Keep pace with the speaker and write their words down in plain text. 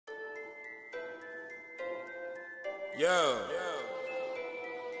Yeah.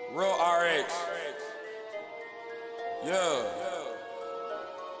 Real RX. Yeah.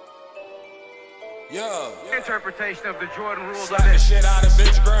 Yeah. Interpretation of the Jordan rules. Slap the shit out of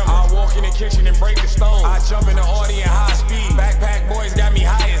bitch grandma. I walk in the kitchen and break the stone. I jump in the Audi at high speed. Backpack boys got me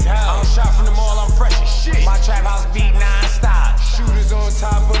high as hell. I'm shot from the mall, I'm fresh as shit. My trap house beat non-stop. Shooters on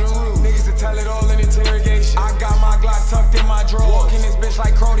top of the roof. Niggas to tell it all in interrogation. I got my Glock tucked in my drawer. Walk in this bitch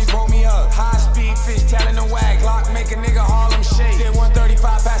like Crody broke me up. High speed fish telling the wag. Glock make a nigga Harlem shake. Did 135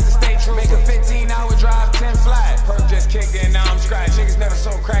 past the state troop. Make a 15-hour drive, 10 flat. Perk just kicked in, now I'm scratched. Niggas never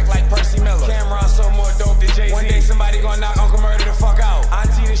sold crack like Percy Miller. Cameron sold more dope than Jay-Z. One day somebody gon' knock Uncle Murder the fuck out.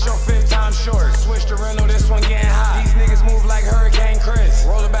 Auntie, this your 5th time short. Switch the rental, this one getting hot. These niggas move like Hurricane Chris.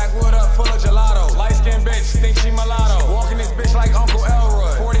 Roll the backwood up full of gelato. Light-skinned bitch, think she mulatto. Walking this bitch like Uncle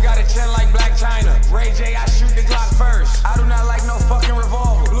Elroy. 40 got a chin like Black China. Ray J, I shoot the Glock first. I do not like no fucking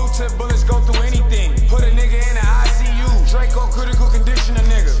revolver. Blue tip bullets go through anything. Put a nigga in the ICU. Draco critical condition a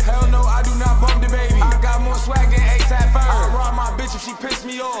nigga. Hell no, I do not bump the baby. I got more swag than ASAP Ferg. I rob my bitch if she piss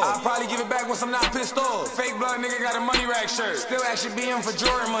me off. I'll probably give it back once I'm not pissed off. Fake blood nigga got a money rack shirt. Still actually BM for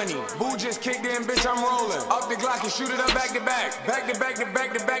Jordan money. Boo just kicked in, bitch, I'm rolling. Up the Glock and shoot it up back to back. Back to back to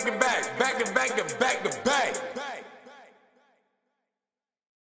back to back to back. Back to back to back to back.